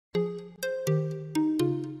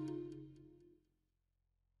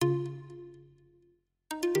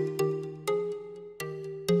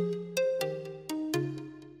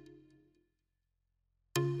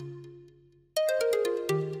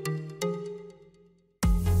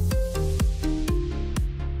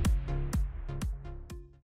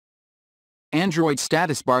Android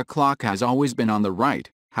status bar clock has always been on the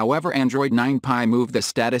right, however Android 9 Pie moved the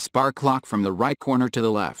status bar clock from the right corner to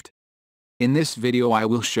the left. In this video I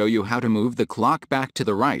will show you how to move the clock back to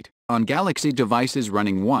the right, on Galaxy devices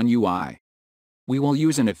running One UI. We will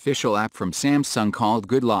use an official app from Samsung called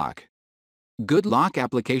Good Lock. Good Lock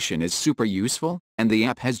application is super useful, and the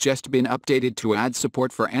app has just been updated to add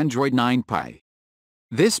support for Android 9 Pie.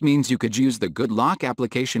 This means you could use the Good Lock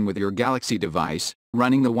application with your Galaxy device,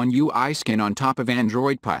 running the One UI skin on top of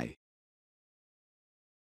Android Pie.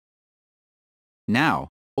 Now,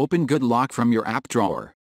 open Good Lock from your app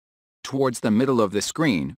drawer. Towards the middle of the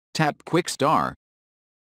screen, tap Quick Start.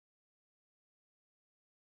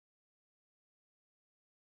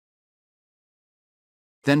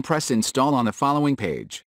 Then press Install on the following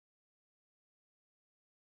page.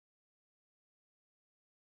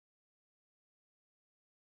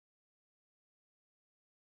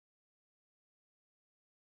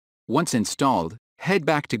 Once installed, head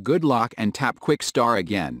back to Good Lock and tap Quick Start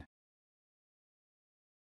again.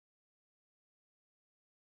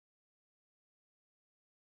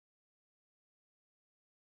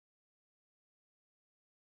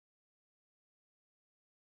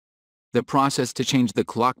 The process to change the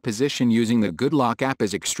clock position using the Good Lock app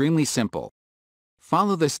is extremely simple.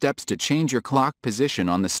 Follow the steps to change your clock position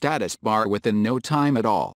on the status bar within no time at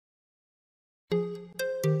all.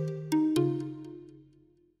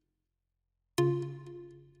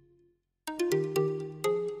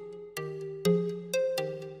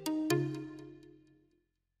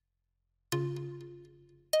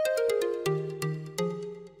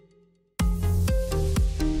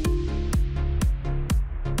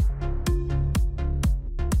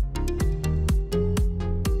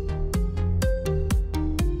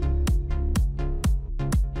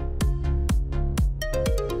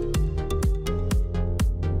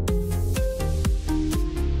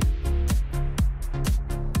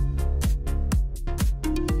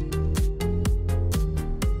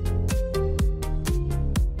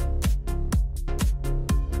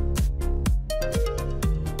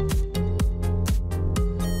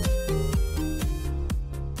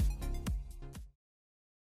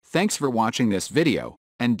 Thanks for watching this video,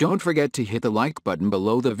 and don't forget to hit the like button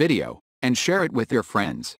below the video, and share it with your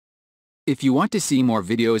friends. If you want to see more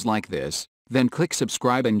videos like this, then click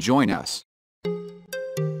subscribe and join us.